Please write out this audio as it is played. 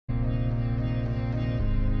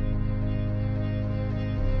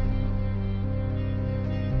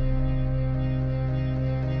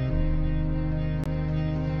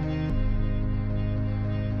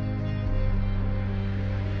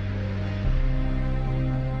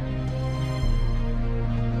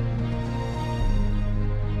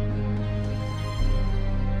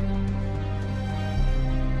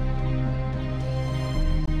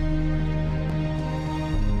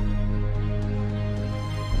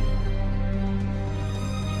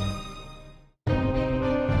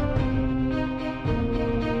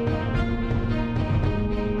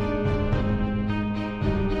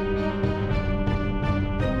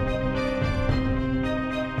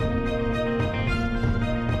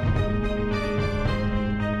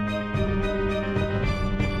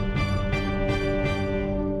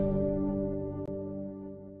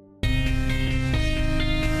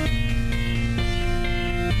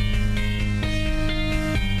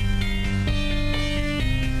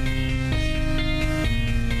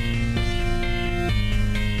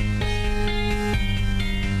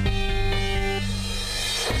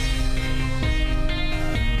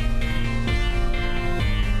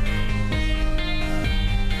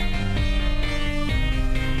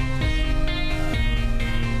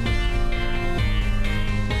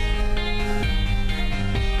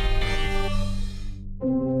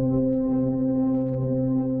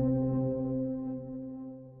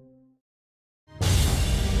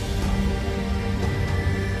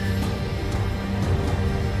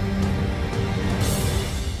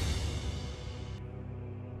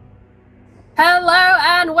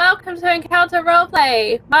and welcome to Encounter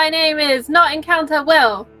Roleplay. My name is not Encounter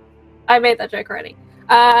Will. I made that joke already.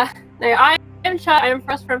 No, I am Chad, I am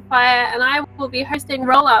Frost from Fire, and I will be hosting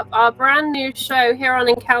Roll Up, our brand new show here on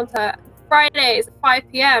Encounter, Fridays at 5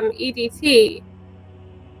 PM EDT.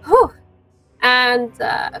 Whew. And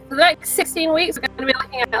for the next 16 weeks, we're going to be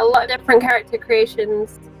looking at a lot of different character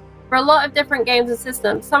creations for a lot of different games and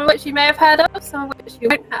systems, some of which you may have heard of, some of which you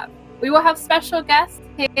won't have. We will have special guests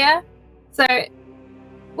here, so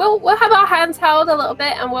we'll have our hands held a little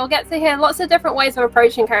bit, and we'll get to hear lots of different ways of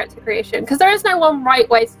approaching character creation, because there is no one right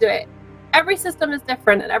way to do it. Every system is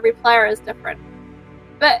different, and every player is different.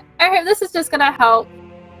 But I hope this is just going to help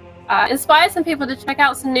inspire some people to check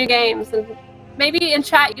out some new games, and maybe in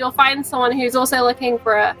chat you'll find someone who's also looking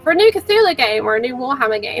for a new Cthulhu game or a new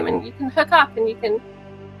Warhammer game, and you can hook up and you can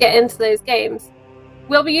get into those games.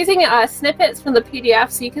 We'll be using snippets from the PDF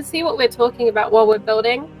so you can see what we're talking about while we're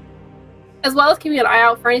building, as well as keeping an eye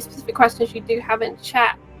out for any specific questions you do have in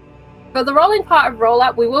chat. For the rolling part of Roll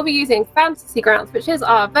Up, we will be using Fantasy Grounds, which is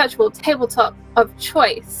our virtual tabletop of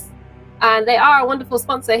choice. And they are a wonderful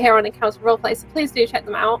sponsor here on Encounter Roleplay, so please do check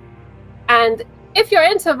them out. And if you're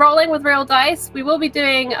into rolling with real dice, we will be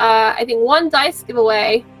doing, I think, one dice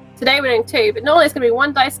giveaway. Today we're doing two, but normally it's going to be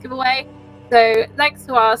one dice giveaway. So thanks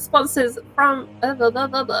to our sponsors from... Try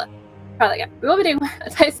that again. We will be doing a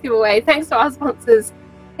dice giveaway thanks to our sponsors,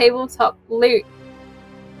 Tabletop Loot.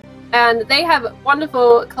 And they have a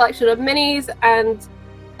wonderful collection of minis and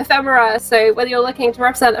ephemera, so whether you're looking to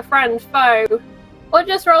represent a friend, foe, or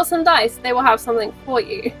just roll some dice, they will have something for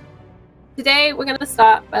you. Today we're going to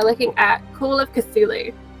start by looking at Call of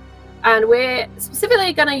Cthulhu, and we're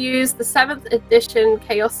specifically going to use the 7th edition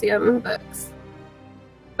Chaosium books.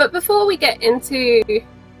 But before we get into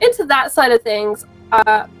that side of things,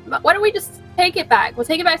 why don't we just take it back? We'll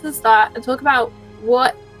take it back to the start and talk about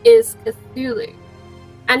what is Cthulhu,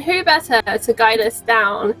 and who better to guide us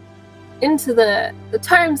down into the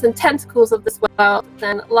tomes and tentacles of this world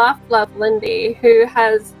than Laugh Love Lindy, who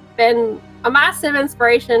has been a massive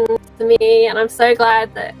inspiration to me, and I'm so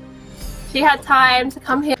glad that she had time to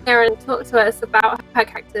come here and talk to us about her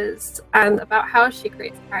characters and about how she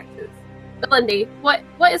creates characters. But Lindy, what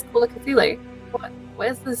is Call of Cthulhu? What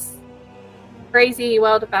is this crazy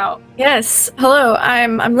world about? Yes, hello,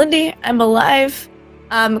 I'm Lindy, I'm alive.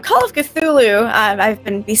 Call of Cthulhu, I've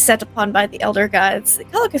been beset upon by the Elder Gods.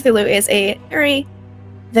 Call of Cthulhu is a very,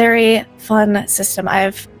 very fun system.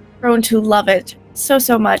 I've grown to love it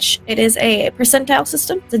so much. It is a percentile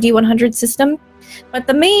system, it's a D100 system, but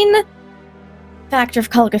the main factor of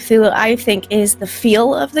Call of Cthulhu, I think, is the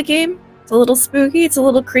feel of the game. It's a little spooky, it's a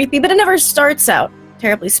little creepy, but it never starts out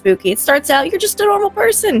terribly spooky. It starts out, you're just a normal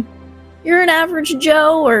person. You're an average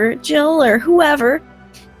Joe or Jill or whoever,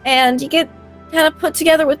 and you get kind of put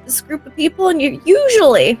together with this group of people, and you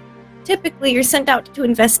typically you're sent out to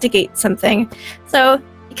investigate something. So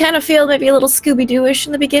you kind of feel maybe a little Scooby-Doo-ish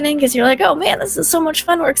in the beginning, because you're like, oh man, this is so much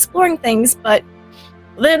fun, we're exploring things. But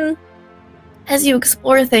then as you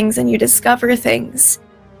explore things and you discover things,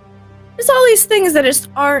 there's all these things that just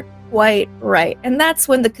aren't quite right, and that's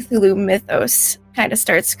when the Cthulhu mythos kind of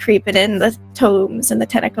starts creeping in, the tomes and the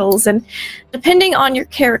tentacles. And depending on your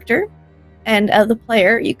character and the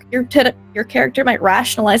player, your character might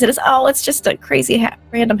rationalize it as, oh, it's just a crazy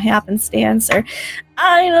random happenstance, or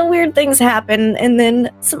weird things happen. And then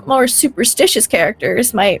some more superstitious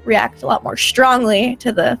characters might react a lot more strongly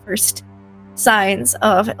to the first signs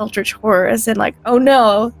of eldritch horrors, and like, oh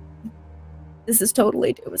no, this is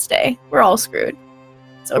totally doomsday, we're all screwed.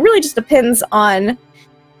 So it really just depends on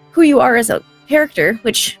who you are as a character,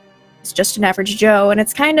 which is just an average Joe. And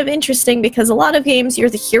it's kind of interesting because a lot of games, you're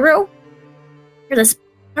the hero, you're this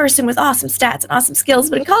person with awesome stats and awesome skills,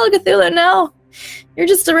 but in Call of Cthulhu, no, you're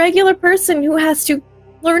just a regular person who has to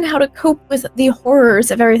learn how to cope with the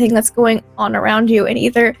horrors of everything that's going on around you, and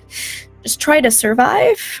either just try to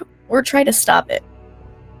survive or try to stop it.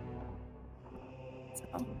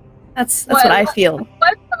 So that's what I feel.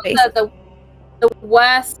 What's the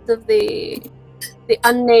worst of the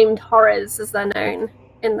unnamed horrors, as they're known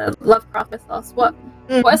in the Lovecraft mythos? What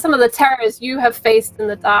are some of the terrors you have faced in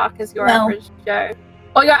the dark as your average Joe?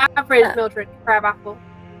 Or your average Mildred Crabapple?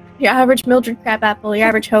 Your average Mildred Crabapple, your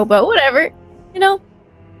average hobo, whatever.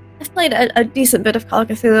 I've played a decent bit of Call of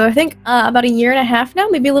Cthulhu, I think about a year and a half now,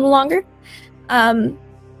 maybe a little longer.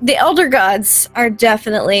 The Elder Gods are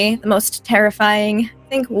definitely the most terrifying. I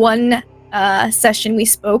think one session we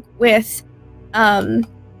spoke with,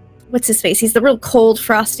 what's his face? He's the real cold,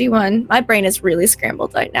 frosty one. My brain is really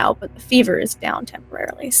scrambled right now, but the fever is down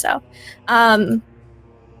temporarily. So,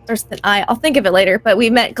 there's an eye. I'll think of it later. But we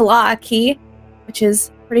met Galaki, which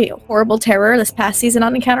is pretty horrible terror this past season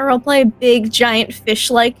on Encounter Roleplay. Big, giant,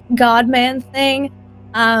 fish-like god-man thing.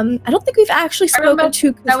 I don't think we've actually spoken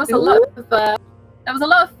to Cthulhu. There was a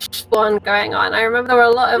lot of fish spawn going on. I remember there were a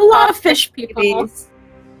lot of fish people. Babies.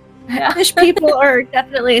 Yeah. Fish people are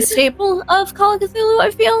definitely a staple of Call of Cthulhu,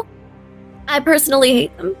 I feel. I personally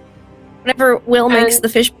hate them. Whenever Will makes the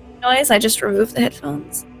fish noise, I just remove the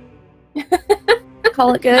headphones.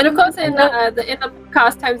 Call it good. And of course, in the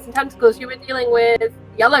podcast Times and Tentacles, you were dealing with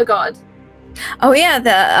Yellow God. Oh yeah,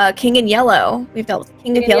 the King in Yellow. We've dealt with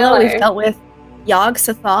King of Yellow. We've dealt with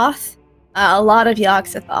Yog-Sothoth. A lot of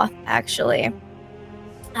Yog-Sothoth, actually.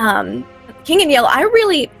 King in Yellow, I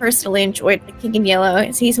really personally enjoyed the King in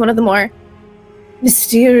Yellow. He's one of the more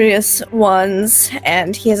mysterious ones,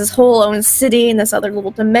 and he has his whole own city in this other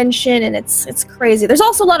little dimension, and it's crazy. There's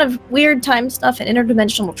also a lot of weird time stuff and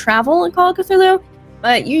interdimensional travel in Call of Cthulhu,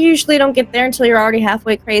 but you usually don't get there until you're already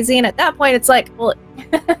halfway crazy, and at that point it's like, well,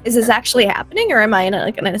 is this actually happening, or am I in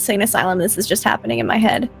an insane asylum? This is just happening in my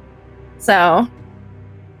head. So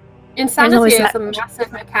insanity is a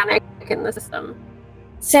massive mechanic in the system.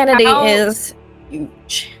 Sanity is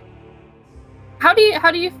huge. How do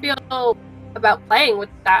you feel about playing with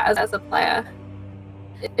that as a player?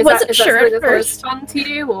 Wasn't sure at first. Fun to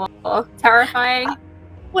you or terrifying?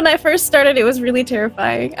 When I first started, it was really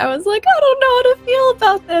terrifying. I was like, I don't know how to feel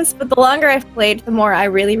about this. But the longer I've played, the more I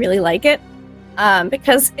really, really like it.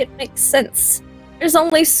 Because it makes sense. There's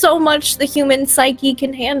only so much the human psyche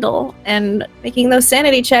can handle, and making those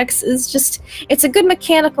sanity checks is just, it's a good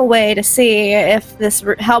mechanical way to see if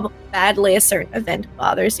how badly a certain event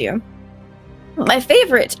bothers you. My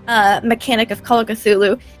favorite mechanic of Call of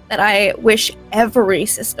Cthulhu that I wish every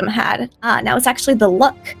system had, now it's actually the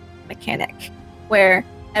luck mechanic, where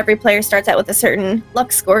every player starts out with a certain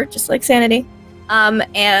luck score, just like sanity,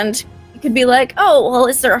 and could be like, oh, well,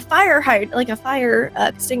 is there a fire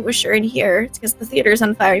extinguisher in here? It's because the theater's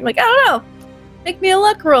on fire. You're like, I don't know. Make me a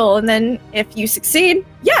luck roll. And then if you succeed,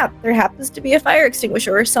 yeah, there happens to be a fire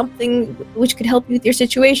extinguisher or something which could help you with your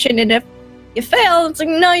situation. And if you fail, it's like,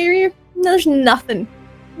 no, there's nothing.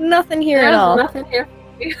 Nothing here at all. Nothing here.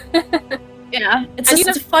 Yeah, it's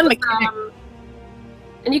just a fun mechanic.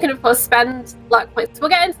 And you can, of course, spend luck points.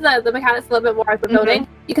 We'll get into the mechanics a little bit more as we're building.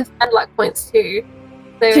 You can spend luck points too.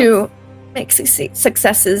 To make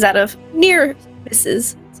successes out of near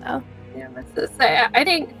misses. So I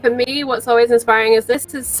think for me, what's always inspiring is this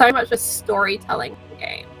is so much a storytelling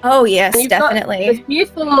game. Oh yes, definitely. This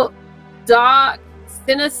beautiful, dark,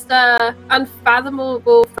 sinister,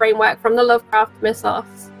 unfathomable framework from the Lovecraft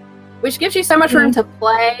mythos, which gives you so much room to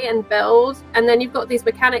play and build. And then you've got these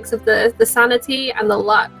mechanics of the sanity and the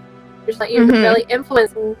luck, which let you really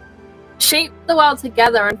influence and shape the world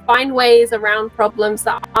together and find ways around problems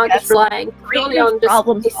that aren't just relying purely on just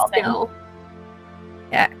problem skill.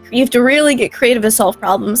 Yeah, you have to really get creative to solve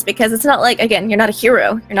problems, because it's not like, again, you're not a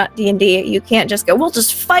hero, you're not D&D, you can't just go, we'll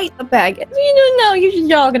just fight the bad guys. No,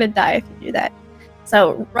 you're all gonna die if you do that.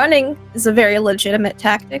 So running is a very legitimate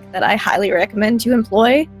tactic that I highly recommend you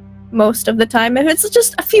employ most of the time. If it's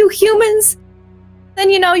just a few humans, then,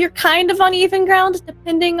 you're kind of on even ground,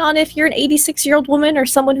 depending on if you're an 86-year-old woman or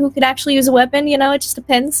someone who could actually use a weapon, it just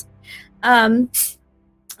depends. But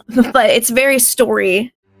it's very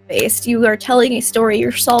story-based. You are telling a story,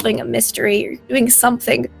 you're solving a mystery, you're doing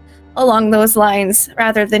something along those lines,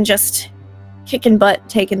 rather than just kicking butt,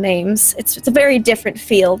 taking names. It's a very different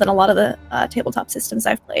feel than a lot of the tabletop systems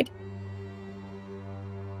I've played.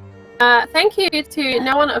 Thank you to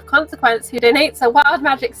No One of Consequence who donates a Wild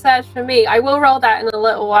Magic Surge for me. I will roll that in a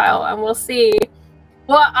little while, and we'll see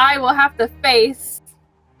what I will have to face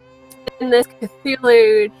in this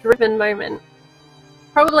Cthulhu-driven moment.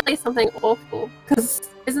 Probably something awful, because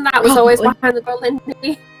isn't that what's always behind the door,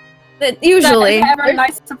 Lindy? Usually. Is there ever a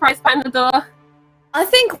nice surprise behind the door? I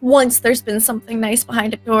think once there's been something nice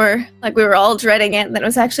behind a door, like we were all dreading it, and then it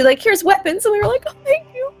was actually like, here's weapons, and we were like, oh, thank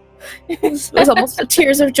you. It was almost a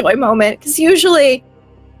tears of joy moment, because usually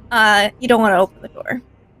you don't want to open the door,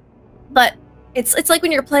 but it's like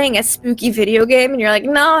when you're playing a spooky video game and you're like,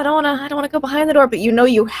 no, I don't want to go behind the door, but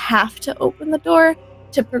you have to open the door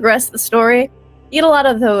to progress the story. You get a lot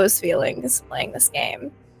of those feelings playing this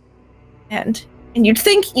game, and you'd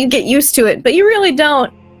think you get used to it, but you really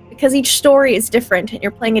don't, because each story is different and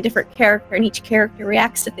you're playing a different character, and each character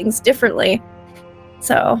reacts to things differently.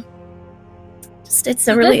 So it's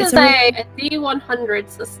a D100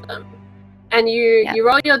 system, and you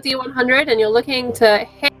roll your D100 and you're looking to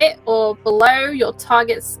hit or below your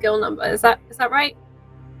target skill number. Is that right?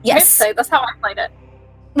 Yes. I hope so. That's how I played it.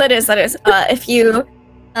 That is. If you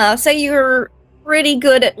say you're pretty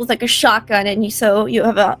good with like a shotgun, and you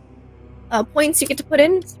have a points you get to put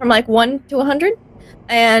in from like 1 to 100.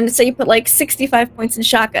 And so you put like 65 points in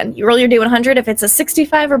shotgun. You roll your D100. If it's a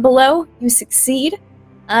 65 or below, you succeed.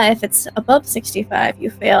 If it's above 65, you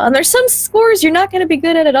fail. And there's some scores you're not going to be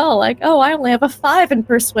good at all. Like, oh, I only have a 5 in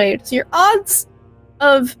persuade. So your odds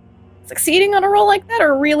of succeeding on a roll like that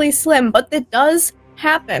are really slim. But it does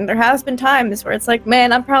happen. There has been times where it's like,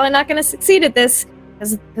 man, I'm probably not going to succeed at this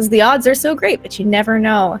because the odds are so great, but you never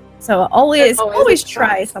know. So always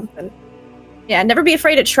try something. Yeah, never be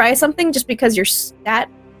afraid to try something just because your stat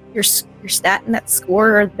and that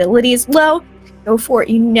score or ability is low. Go for it.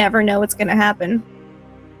 You never know what's going to happen.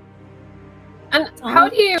 And how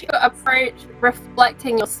do you approach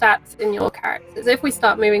reflecting your stats in your characters? If we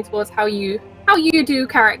start moving towards how you do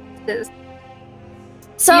characters,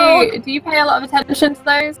 so do you pay a lot of attention to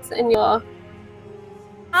those in your?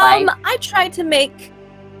 I try to make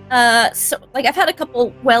so like I've had a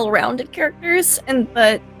couple well-rounded characters,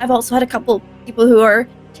 but I've also had a couple people who are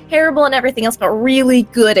terrible and everything else, but really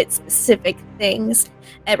good at specific things.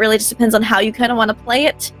 It really just depends on how you kind of want to play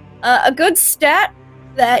it. A good stat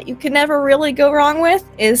that you can never really go wrong with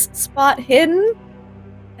is spot hidden,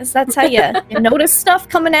 because that's how you notice stuff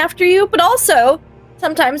coming after you, but also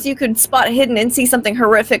sometimes you could spot hidden and see something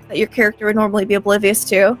horrific that your character would normally be oblivious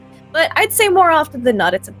to. But I'd say more often than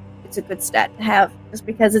not, it's a good stat to have, just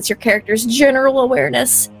because it's your character's general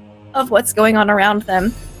awareness of what's going on around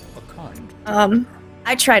them. What kind?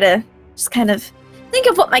 I try to just kind of think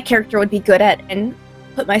of what my character would be good at and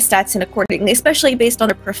put my stats in accordingly, especially based on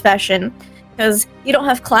their profession. Because you don't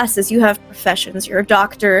have classes, you have professions. You're a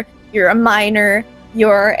doctor, you're a miner,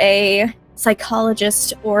 you're a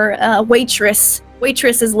psychologist, or a waitress.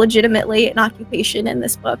 Waitress is legitimately an occupation in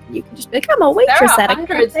this book. You can just be like, I'm a waitress there are at a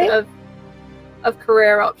hundreds cafe. of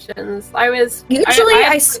career options.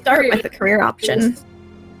 I start with a career option.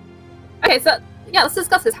 Okay, so yeah, let's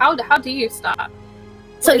discuss this. How do you start?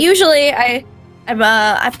 So usually I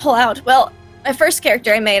pull out. Well, my first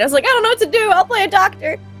character I made, I was like, I don't know what to do. I'll play a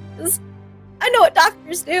doctor. I know what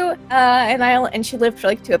doctors do, and she lived for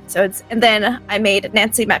like 2 episodes, and then I made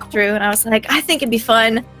Nancy McDrew, and I was like, I think it'd be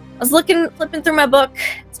fun. I was flipping through my book,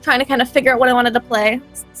 trying to kind of figure out what I wanted to play.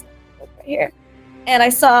 Right here, and I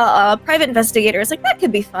saw Private Investigator. I was like, that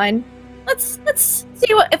could be fun. Let's see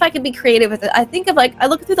if I can be creative with it. I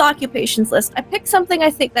look through the occupations list. I pick something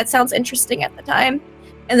I think that sounds interesting at the time,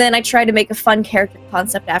 and then I try to make a fun character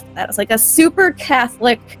concept after that. It's like a super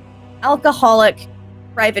Catholic, alcoholic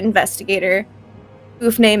private investigator,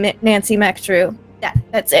 who've named it Nancy McDrew. Yeah,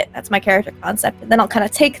 that's it. That's my character concept. And then I'll kind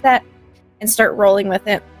of take that and start rolling with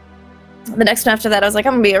it. The next one after that, I was like,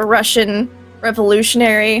 I'm gonna be a Russian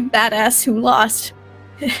revolutionary badass who lost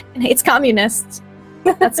and hates communists.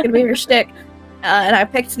 That's gonna be her shtick. And I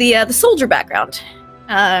picked the soldier background,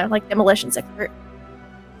 like demolitions expert.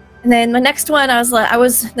 And then the next one,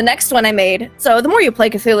 the next one I made. So the more you play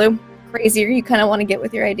Cthulhu, crazier you kind of want to get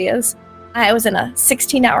with your ideas. I was in a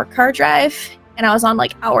 16-hour car drive, and I was on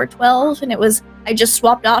like hour 12, and I just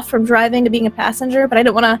swapped off from driving to being a passenger, but I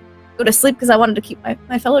didn't want to go to sleep because I wanted to keep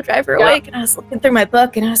my fellow driver awake, and I was looking through my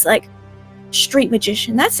book, and I was like, street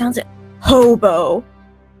magician, that sounds like hobo.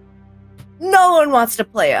 No one wants to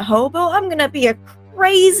play a hobo. I'm going to be a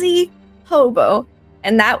crazy hobo.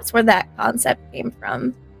 And that's where that concept came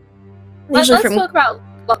from. Let's talk about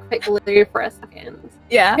Lockpick Lou for a second.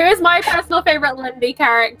 Yeah. Who is my personal favorite Lindy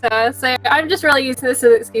character? So I'm just really using this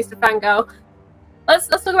as an excuse to fangirl. Let's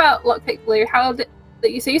talk about Lockpick Lou.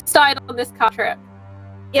 So you started on this car trip.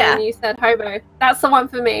 Yeah. And you said hobo. That's the one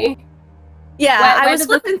for me. Yeah, I was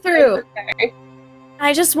flipping through.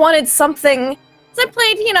 I just wanted something. So I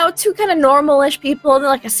played, 2 kind of normal-ish people and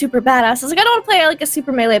then like a super badass. I was like, I don't want to play like a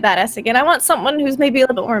super melee badass again. I want someone who's maybe a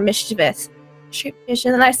little bit more mischievous. And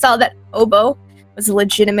then I saw that hobo was a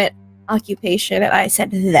legitimate occupation, and I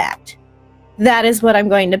said, that is what I'm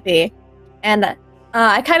going to be. And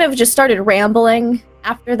I kind of just started rambling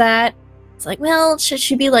after that. It's like, well, should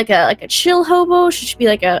she be like a chill hobo? Should she be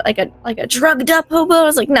like a drugged up hobo? I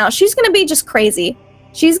was like, no, she's gonna be just crazy.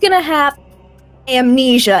 She's gonna have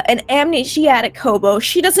amnesia, an amnesiac hobo.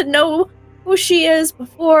 She doesn't know who she is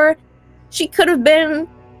before. She could have been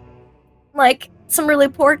like some really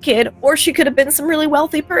poor kid, or she could have been some really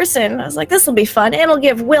wealthy person. I was like, this will be fun, and it'll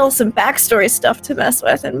give Will some backstory stuff to mess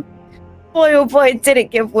with. And boy, oh boy, did it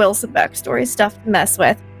give Will some backstory stuff to mess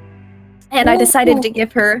with. And I decided to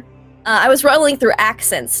give her. I was rolling through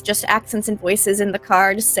accents, just accents and voices in the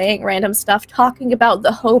car, just saying random stuff, talking about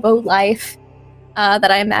the hobo life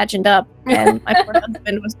that I imagined up. And my poor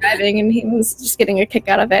husband was driving, and he was just getting a kick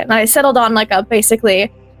out of it. And I settled on like a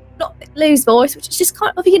basically not Lou's voice, which is just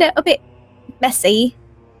kind of a bit messy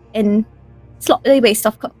and slightly based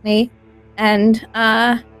off Cockney. And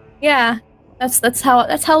yeah, that's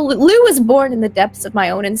how Lou was born, in the depths of my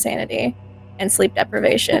own insanity and sleep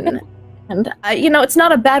deprivation. And it's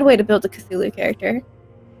not a bad way to build a Cthulhu character.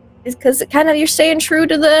 It's because you're staying true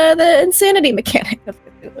to the insanity mechanic of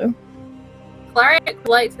Cthulhu. Cleric would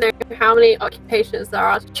like to know how many occupations there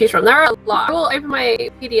are to choose from. There are a lot. I will open my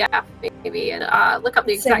PDF maybe and look up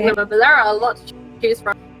the exact number, but there are a lot to choose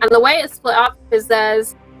from. And the way it's split up is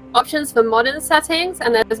there's options for modern settings,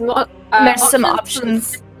 and there's some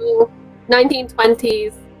options.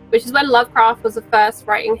 1920s, which is when Lovecraft was the first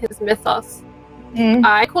writing his mythos.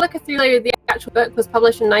 Call of Cthulhu, the actual book, was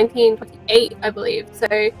published in 1928, I believe. So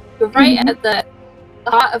you're right at the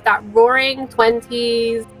heart of that roaring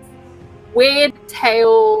 20s, weird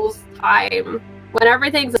tales time, when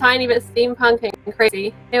everything's a tiny bit steampunk and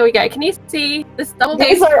crazy. Here we go. Can you see this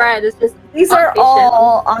double-page spread? These are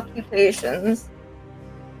all occupations.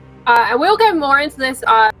 And we'll go more into this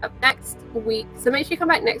next week, so make sure you come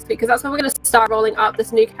back next week, because that's when we're going to start rolling up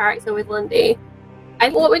this new character with Lindy. I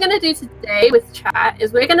think what we're going to do today with chat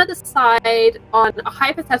is we're going to decide on a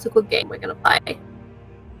hypothetical game we're going to play.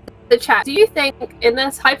 The chat, do you think in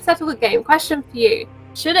this hypothetical game, question for you,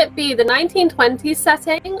 should it be the 1920s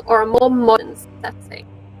setting or a more modern setting?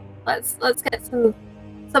 Let's get some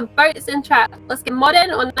votes in chat. Let's get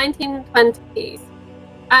modern or 1920s.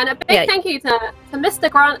 And a big thank you to Mr.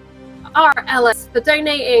 Grant R. Ellis for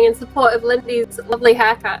donating in support of Lindy's lovely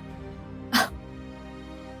haircut.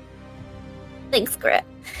 Thanks, Grant.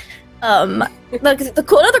 Another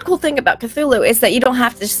cool thing about Cthulhu is that you don't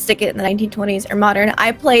have to stick it in the 1920s or modern.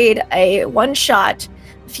 I played a one-shot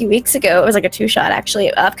a few weeks ago. It was like a two-shot, actually,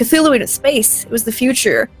 of Cthulhu in space. It was the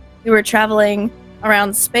future. We were traveling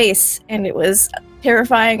around space, and it was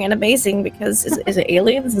terrifying and amazing because is it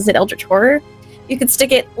aliens? Is it eldritch horror? You could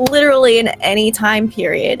stick it literally in any time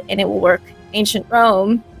period, and it will work. Ancient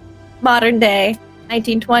Rome, modern day,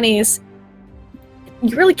 1920s.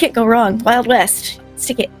 You really can't go wrong. Wild West.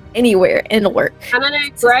 Stick it anywhere, and it'll work. And I know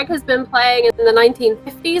Greg has been playing in the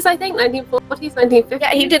 1950s, I think, 1940s, 1950s.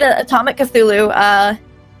 Yeah, he did an Atomic Cthulhu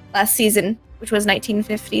last season, which was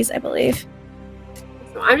 1950s, I believe.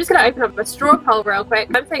 So I'm just going to open up a straw poll real quick.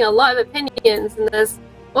 I'm seeing a lot of opinions, and there's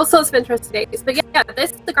all sorts of interesting things. But yeah,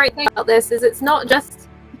 this is the great thing about this, is it's not just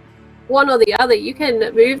one or the other. You can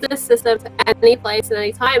move this system to any place at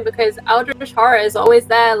any time, because eldritch horror is always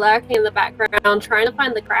there, lurking in the background, trying to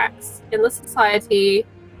find the cracks in the society,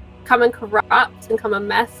 come and corrupt and come and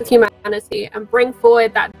mess with humanity and bring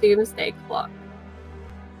forward that doomsday clock.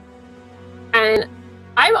 And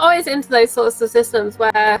I'm always into those sorts of systems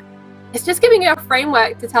where it's just giving you a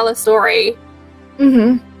framework to tell a story,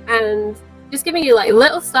 and just giving you like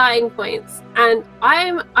little starting points. And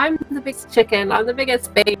I'm the biggest chicken. I'm the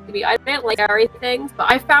biggest baby. I don't like scary things,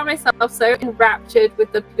 but I found myself so enraptured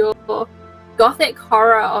with the pure gothic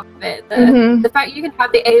horror of it. The fact you can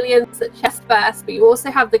have the aliens at chest burst, but you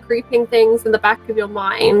also have the creeping things in the back of your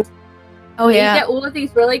mind. Oh yeah. You get all of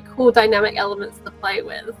these really cool dynamic elements to play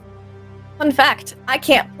with. Fun fact, I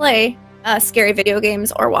can't play scary video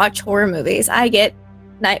games or watch horror movies. I get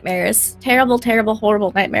nightmares. Terrible, terrible,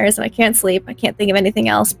 horrible nightmares, and I can't sleep. I can't think of anything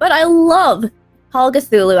else. But I love Call of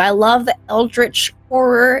Cthulhu. I love the eldritch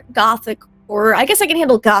horror, gothic horror. I guess I can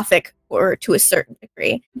handle gothic horror to a certain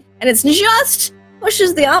degree. And it's just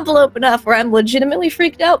pushes the envelope enough where I'm legitimately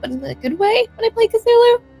freaked out, but in a good way when I play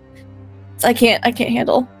Cthulhu. So I can't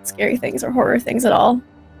handle scary things or horror things at all.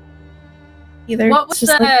 Either. What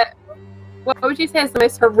would you say is the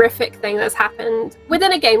most horrific thing that's happened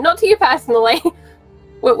within a game? Not to you personally.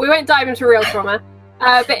 We won't dive into real trauma.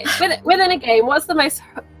 But within a game, what's the most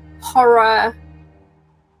horrific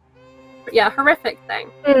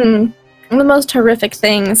thing? The most horrific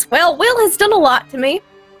things. Well, Will has done a lot to me.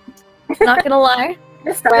 Not gonna lie.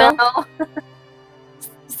 Will.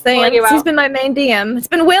 He's been my main DM. It's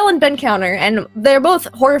been Will and Ben Counter, and they're both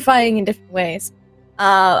horrifying in different ways.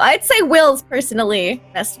 I'd say Will's personally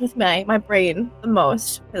messed with my brain the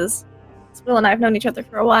most, because Will and I have known each other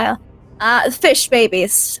for a while. Fish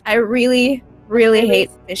babies. I really, really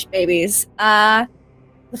hate fish babies. The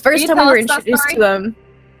first time we were introduced to them,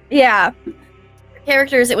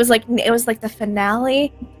 characters, it was like the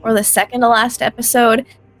finale or the second to last episode.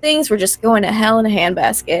 Things were just going to hell in a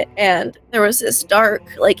handbasket, and there was this dark,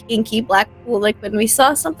 like inky black pool, like when we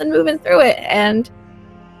saw something moving through it, and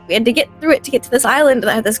we had to get through it to get to this island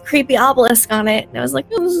that had this creepy obelisk on it. And I was like,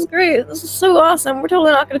 oh, this is great. This is so awesome. We're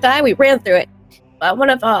totally not going to die. We ran through it. But one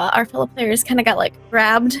of our fellow players kind of got like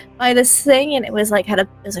grabbed by this thing, and it was like it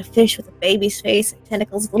was a fish with a baby's face and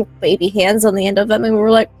tentacles, little baby hands on the end of them, and we were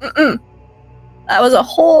like, That was a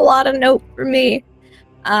whole lot of nope for me.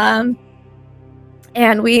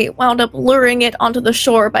 And we wound up luring it onto the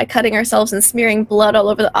shore by cutting ourselves and smearing blood all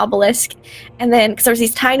over the obelisk. And then, because there was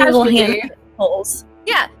these tiny little hand holes.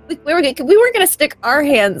 Yeah, we weren't gonna stick our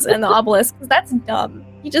hands in the obelisk because that's dumb.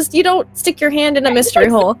 You don't stick your hand in a mystery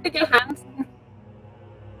hole. Stick your hands.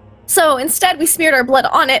 So instead, we smeared our blood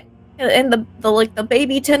on it, and the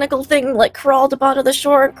baby tentacle thing like crawled up onto the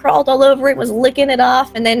shore and crawled all over it, was licking it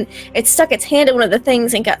off, and then it stuck its hand in one of the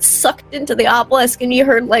things and got sucked into the obelisk, and you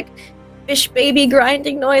heard like fish baby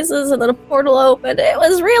grinding noises, and then a portal opened. It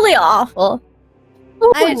was really awful.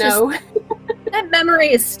 Oh no. That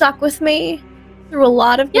memory is stuck with me through a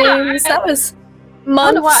lot of games. That was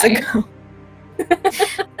months ago. There's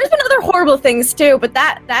been other horrible things too, but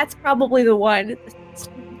that's probably the one.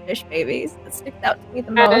 Fish babies that sticks out to me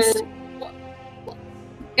the most.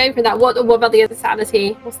 Going for that, what about the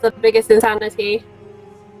insanity? What's the biggest insanity?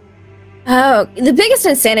 Oh, the biggest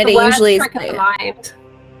insanity usually is mind.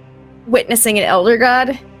 Witnessing an elder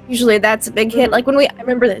god. Usually that's a big hit. Like when I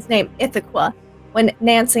remember his name, Ithaca. When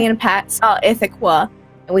Nancy and Pat saw Ithaca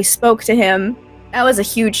and we spoke to him, that was a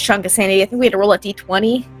huge chunk of sanity. I think we had to roll a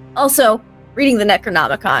d20. Also, reading the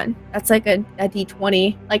Necronomicon, that's like a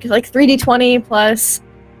d20, like 3d20 plus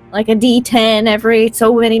like a d10 every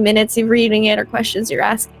so many minutes of reading it or questions you're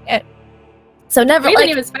asking it. So never we haven't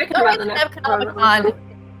even spoken about the Necronomicon.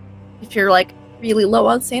 If you're like really low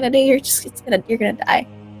on sanity, you're gonna die.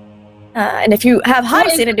 And if you have high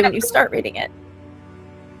sanity when you start reading it,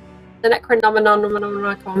 the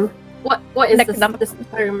Necronomicon. What is this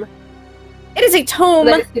tome? It is a tome.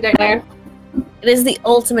 For those who don't know. It is the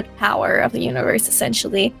ultimate power of the universe,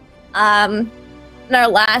 essentially. In our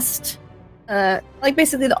last,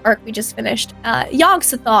 basically the arc we just finished,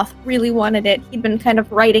 Yog-Sothoth really wanted it. He'd been kind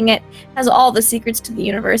of writing it, has all the secrets to the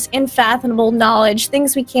universe, unfathomable knowledge,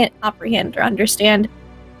 things we can't comprehend or understand,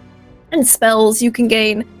 and spells you can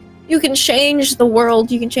gain. You can change the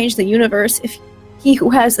world, you can change the universe if he who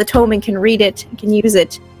has the tome and can read it and can use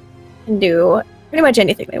it can do pretty much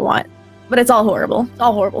anything they want. But it's all horrible. It's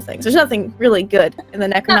all horrible things. There's nothing really good in the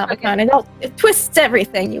Necronomicon. Okay. It twists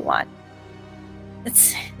everything you want.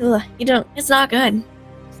 It's not good.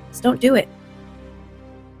 Just don't do it.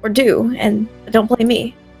 Or do, and don't blame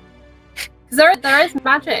me. Because there is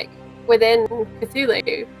magic within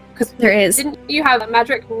Cthulhu. Because there is. Didn't you have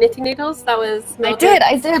magic knitting needles? That was Mildred.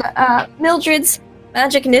 I did. Mildred's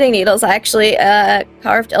magic knitting needles. I actually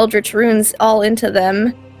carved eldritch runes all into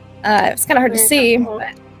them. It's kind of hard to see,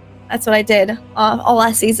 but that's what I did all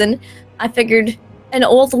last season. I figured an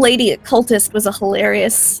old lady occultist was a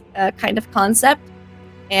hilarious kind of concept.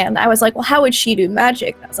 And I was like, well, how would she do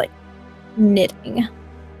magic? And I was like, knitting.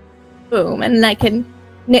 Boom. And I can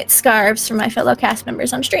knit scarves for my fellow cast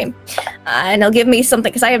members on stream. And it'll give me something,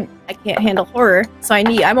 because I can't handle horror. So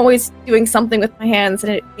I'm always doing something with my hands,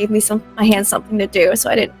 and it gave me my hands something to do, so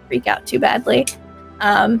I didn't freak out too badly.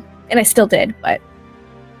 And I still did, but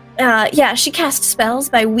yeah, she cast spells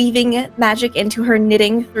by weaving magic into her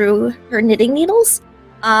knitting through her knitting needles.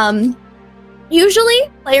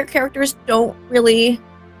 Usually, player characters don't really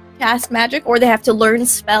cast magic, or they have to learn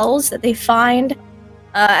spells that they find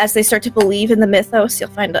as they start to believe in the mythos.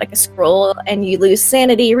 You'll find like a scroll, and you lose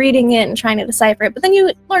sanity reading it and trying to decipher it, but then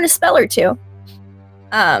you learn a spell or two.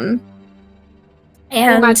 And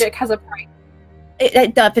magic has a price.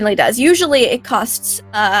 It definitely does. Usually, it costs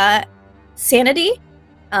sanity.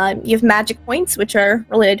 You have magic points, which are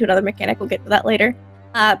related to another mechanic. We'll get to that later.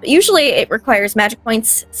 But usually it requires magic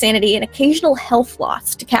points, sanity, and occasional health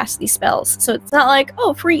loss to cast these spells. So it's not like,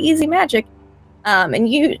 oh, free, easy magic. And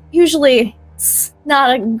usually it's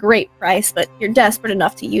not a great price, but you're desperate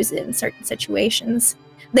enough to use it in certain situations.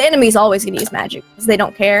 The enemy's always going to use magic, because they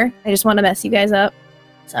don't care. They just want to mess you guys up.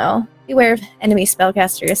 So beware of enemy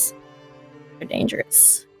spellcasters. They're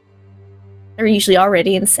dangerous. They're usually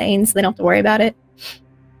already insane, so they don't have to worry about it.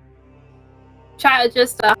 Chat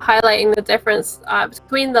just highlighting the difference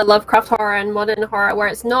between the Lovecraft horror and modern horror, where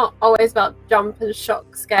it's not always about jump and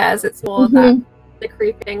shock scares, it's more the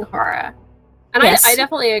creeping horror. And yes. I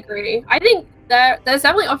definitely agree. I think there's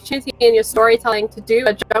definitely opportunity in your storytelling to do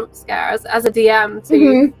a jump scare as a DM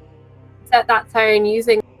to set that tone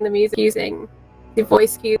using the music, using the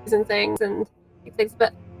voice cues and things.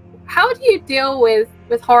 But how do you deal with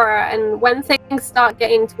horror, and when things start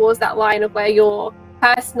getting towards that line of where you're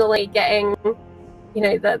personally getting,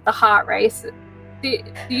 the heart race? Do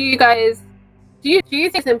you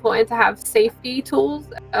think it's important to have safety tools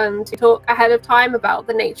to talk ahead of time about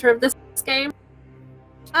the nature of this game?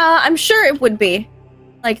 I'm sure it would be.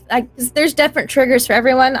 Because there's different triggers for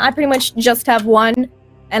everyone. I pretty much just have one,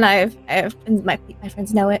 and my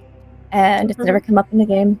friends know it, and it's never come up in the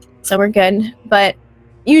game, so we're good. But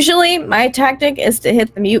Usually, my tactic is to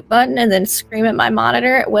hit the mute button and then scream at my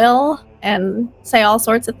monitor at will and say all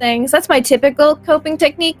sorts of things. That's my typical coping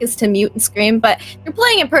technique, is to mute and scream, but if you're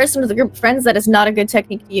playing in person with a group of friends, that is not a good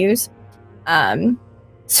technique to use.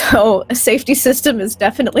 So a safety system is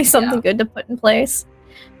definitely something good to put in place.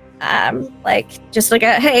 Like, just like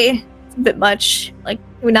hey, it's a bit much, like,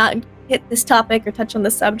 do not hit this topic or touch on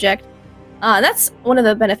this subject. That's one of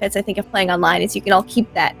the benefits, I think, of playing online, is you can all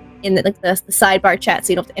keep that in the sidebar chat,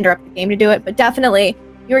 so you don't have to interrupt the game to do it. But definitely,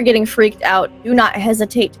 if you're getting freaked out, do not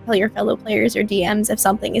hesitate to tell your fellow players or DMs if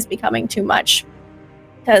something is becoming too much.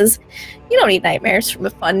 Because you don't need nightmares from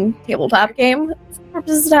a fun tabletop game. The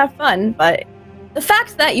purpose is to have fun, but the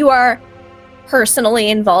fact that you are personally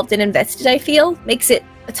involved and invested, I feel, makes it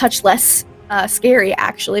a touch less scary,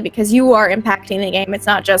 actually, because you are impacting the game. It's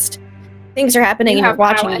not just things are happening and you're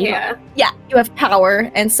watching. Yeah, you have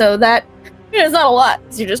power, and so that, it's not a lot,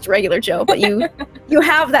 because you're just a regular Joe, but you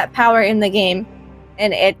have that power in the game,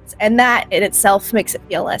 and that in itself makes it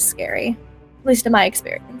feel less scary, at least in my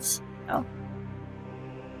experience. So.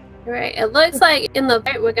 Right. It looks like in the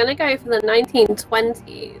vote we're gonna go for the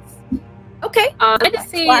 1920s. Okay. I did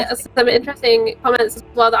see some interesting comments as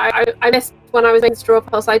well that I missed when I was making straw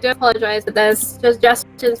poll, so I do apologize, but there's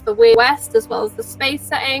suggestions for Weird West as well as the space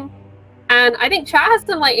setting. And I think chat has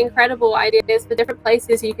some like incredible ideas for different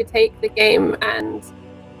places you could take the game, and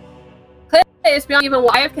clearly it's beyond even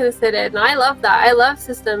what I've considered, and I love that. I love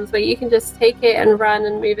systems where you can just take it and run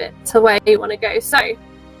and move it to where you want to go. So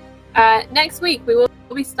next week we will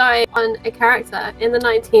be starting on a character in the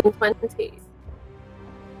 1920s.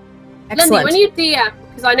 Excellent. Lindy, when you DM,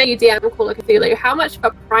 because I know you DM Call of Cthulhu, how much of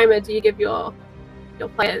a primer do you give your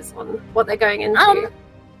players on what they're going into?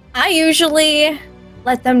 I usually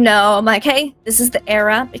let them know, I'm like, hey, this is the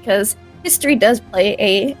era, because history does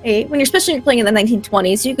play when you're especially playing in the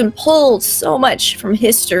 1920s, you can pull so much from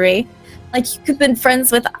history. Like, you could have been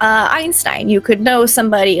friends with Einstein, you could know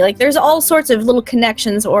somebody, like, there's all sorts of little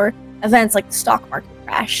connections or events like the stock market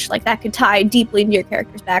crash, like, that could tie deeply into your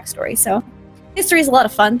character's backstory. So history is a lot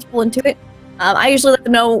of fun to pull into it. I usually let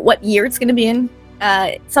them know what year it's going to be in,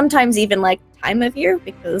 sometimes even like time of year,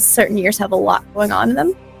 because certain years have a lot going on in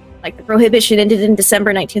them. Like the Prohibition ended in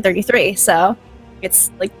December 1933, so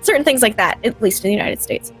it's like certain things like that, at least in the United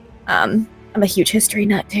States. I'm a huge history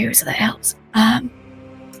nut too, so that helps.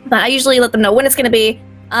 But I usually let them know when it's going to be,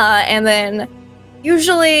 and then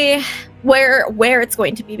usually where it's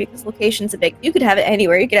going to be, because location's a big. You could have it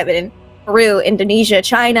anywhere. You could have it in Peru, Indonesia,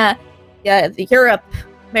 China, Europe,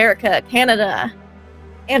 America, Canada,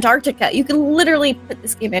 Antarctica. You can literally put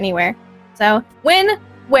this game anywhere. So when,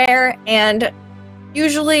 where, and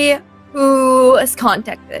usually who is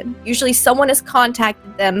contacted. Usually someone has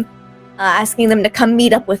contacted them, asking them to come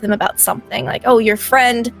meet up with them about something. Like, oh, your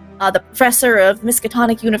friend, the professor of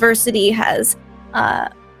Miskatonic University has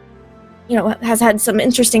had some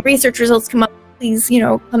interesting research results come up. Please,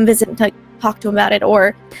 come visit and talk to him about it.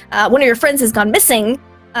 Or one of your friends has gone missing.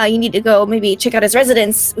 You need to go maybe check out his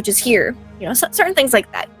residence, which is here. Certain things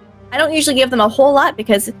like that. I don't usually give them a whole lot,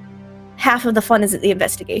 because half of the fun is the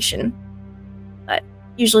investigation. But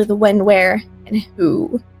usually the when, where, and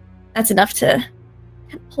who. That's enough to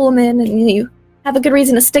pull them in, and you have a good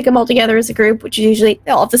reason to stick them all together as a group, which is usually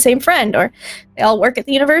they all have the same friend, or they all work at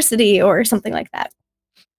the university, or something like that.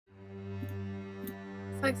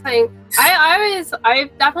 So exciting.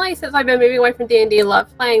 I've definitely, since I've been moving away from D&D,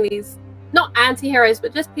 loved playing these, not anti-heroes,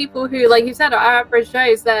 but just people who, like you said, are average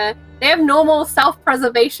Joes. They have normal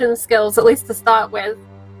self-preservation skills, at least to start with.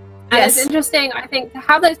 And yes. It's interesting, I think, to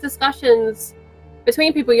have those discussions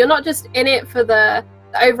between people. You're not just in it for the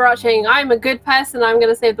overarching, I'm a good person, I'm going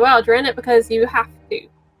to save the world. You're in it because you have to.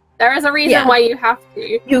 There is a reason why you have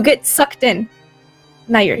to. You get sucked in.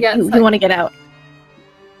 Now you want to get out.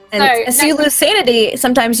 And so, as you lose sanity,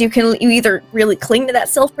 sometimes you either really cling to that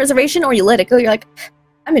self-preservation, or you let it go. You're like,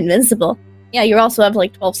 I'm invincible. Yeah, you also have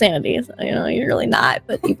like 12 sanity. So, you're really not,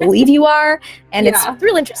 but you believe you are. And it's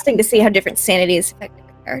really interesting to see how different sanities affect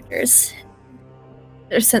different characters.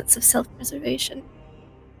 Their sense of self-preservation.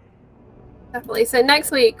 Definitely. So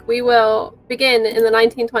next week we will begin in the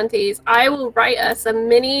 1920s. I will write us a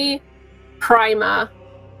mini primer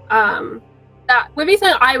that would be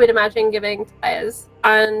something I would imagine giving to players.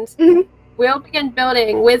 And we'll begin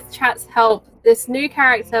building, with chat's help, this new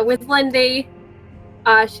character with Lindy.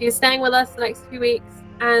 She's staying with us the next few weeks,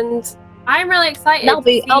 and I'm really excited. I'll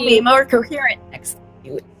be more coherent next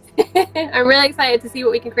few weeks. I'm really excited to see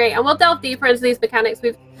what we can create, and we'll delve deeper into these mechanics.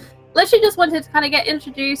 We've literally just wanted to kind of get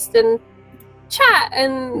introduced and chat,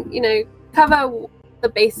 and cover the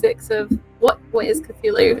basics of what is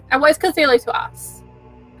Cthulhu and what is Cthulhu to us.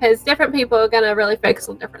 because different people are going to really focus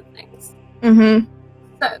on different things. Mm-hmm.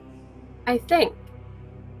 So, I think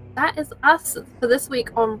that is us for this week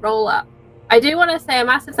on Roll Up. I do want to say a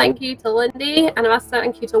massive thank you to Lindy and a massive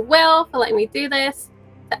thank you to Will for letting me do this.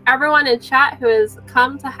 To everyone in chat who has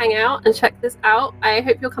come to hang out and check this out. I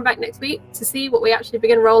hope you'll come back next week to see what we actually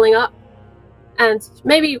begin rolling up and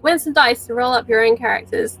maybe win some dice to roll up your own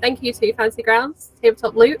characters. Thank you to Fantasy Grounds,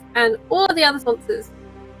 Tabletop Loot, and all of the other sponsors.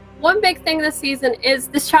 One big thing this season is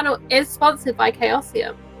this channel is sponsored by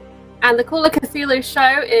Chaosium, and the Call of Cthulhu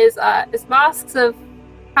show is Masks of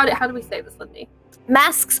how do we say this, Lindy?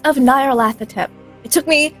 Masks of Nyarlathotep. It took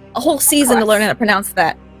me a whole season to learn how to pronounce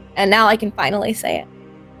that, and now I can finally say it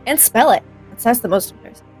and spell it. That's the most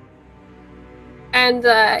important. And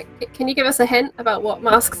can you give us a hint about what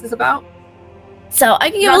Masks is about? So I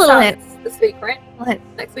can give a little hint. This week, right?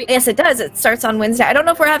 Next week. Yes, it does. It starts on Wednesday. I don't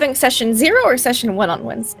know if we're having session 0 or session 1 on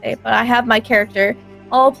Wednesday, but I have my character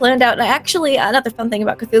all planned out. And actually, another fun thing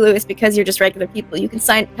about Cthulhu is because you're just regular people, you can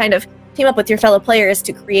kind of team up with your fellow players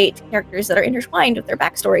to create characters that are intertwined with their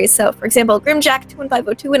backstories. So, for example,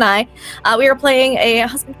 Grimjack21502 and I, we were playing a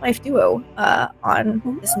husband-wife duo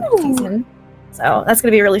on this next season. So that's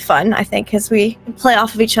going to be really fun, I think, as we can play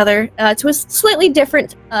off of each other to a slightly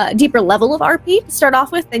different, deeper level of RP to start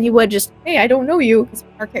off with than you would just, hey, I don't know you, because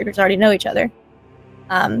our characters already know each other.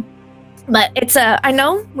 But it's, I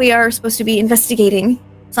know we are supposed to be investigating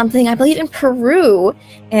something, I believe, in Peru,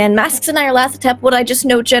 and Masks of Nyarlathotep, what I just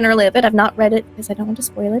know generally of it, I've not read it because I don't want to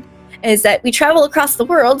spoil it, is that we travel across the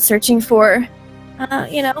world searching for,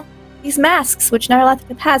 you know, these masks, which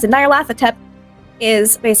Nyarlathotep has, and Nyarlathotep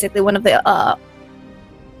is basically one of the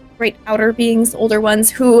great outer beings, older ones,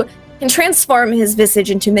 who can transform his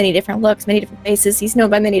visage into many different looks, many different faces. He's known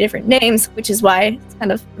by many different names, which is why it's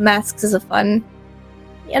kind of Masks is a fun,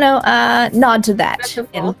 you know, nod to that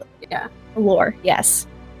in the lore. Yes.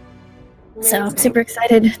 Amazing. So I'm super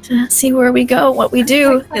excited to see where we go, what we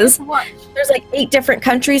do, because there's like 8 different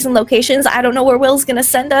countries and locations. I don't know where Will's gonna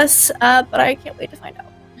send us, but I can't wait to find out.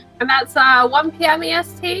 And that's 1 p.m.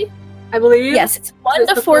 EST, I believe. Yes, it's 1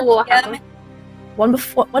 to 4 p.m.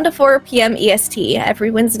 1 to 4 p.m. EST every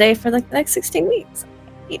Wednesday for like the next 16 weeks.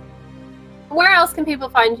 Where else can people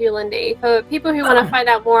find you, Lindy? For people who want to find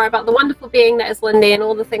out more about the wonderful being that is Lindy and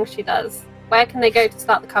all the things she does, where can they go to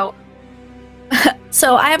start the cult?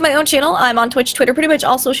 So I have my own channel. I'm on Twitch, Twitter, pretty much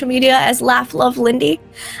all social media as Laugh Love Lindy.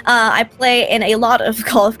 I play in a lot of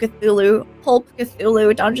Call of Cthulhu, Pulp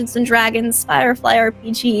Cthulhu, Dungeons and Dragons, Firefly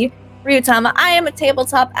RPG, Ryutama. I am a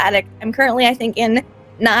tabletop addict. I'm currently, I think, in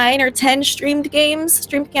 9 or 10 streamed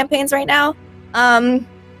campaigns right now.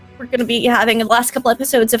 We're going to be having the last couple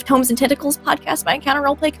episodes of Tomes and Tentacles podcast by Encounter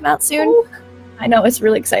Roleplay come out soon. Ooh. I know, it's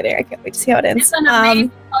really exciting. I can't wait to see how it ends. It's an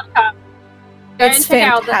amazing podcast. It's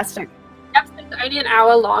fantastic. Episodes are only an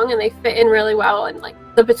hour long and they fit in really well in like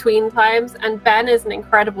the between times, and Ben is an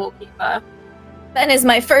incredible keeper. Ben is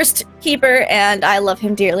my first keeper and I love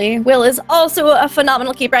him dearly. Will is also a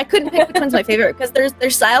phenomenal keeper. I couldn't pick which one's my favorite because their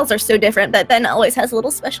styles are so different, but Ben always has a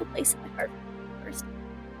little special place in my heart first.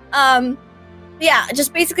 Yeah,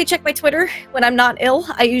 just basically check my Twitter when I'm not ill.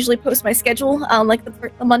 I usually post my schedule on like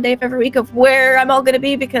the Monday of every week of where I'm all going to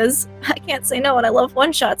be because I can't say no and I love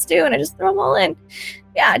one-shots too and I just throw them all in.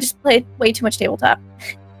 Yeah, I just play way too much tabletop.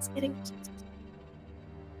 It's getting...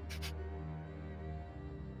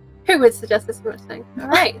 Who would suggest this sort of thing?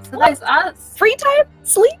 Alright, so that's us. Free time?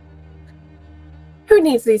 Sleep? Who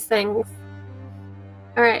needs these things?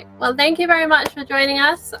 Alright, well thank you very much for joining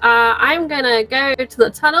us. I'm gonna go to the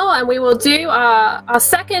tunnel and we will do our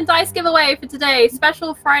second dice giveaway for today.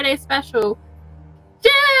 Special Friday special.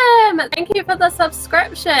 Jim! Thank you for the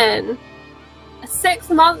subscription. 6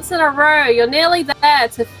 months in a row. You're nearly there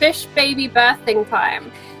to fish baby birthing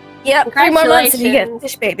time. Yep, 3 more months and you get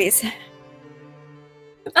fish babies.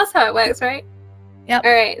 That's how it works, right? Yep.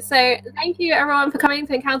 Alright, so thank you everyone for coming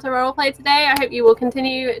to Encounter Roleplay today. I hope you will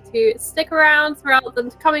continue to stick around throughout the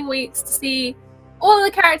coming weeks to see all of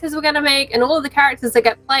the characters we're going to make and all of the characters that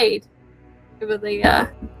get played over the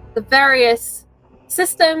various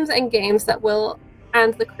systems and games that Will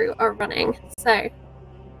and the crew are running. So,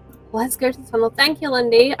 let's go to the tunnel. Thank you,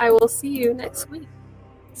 Lindy. I will see you next week.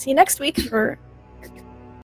 See you next week for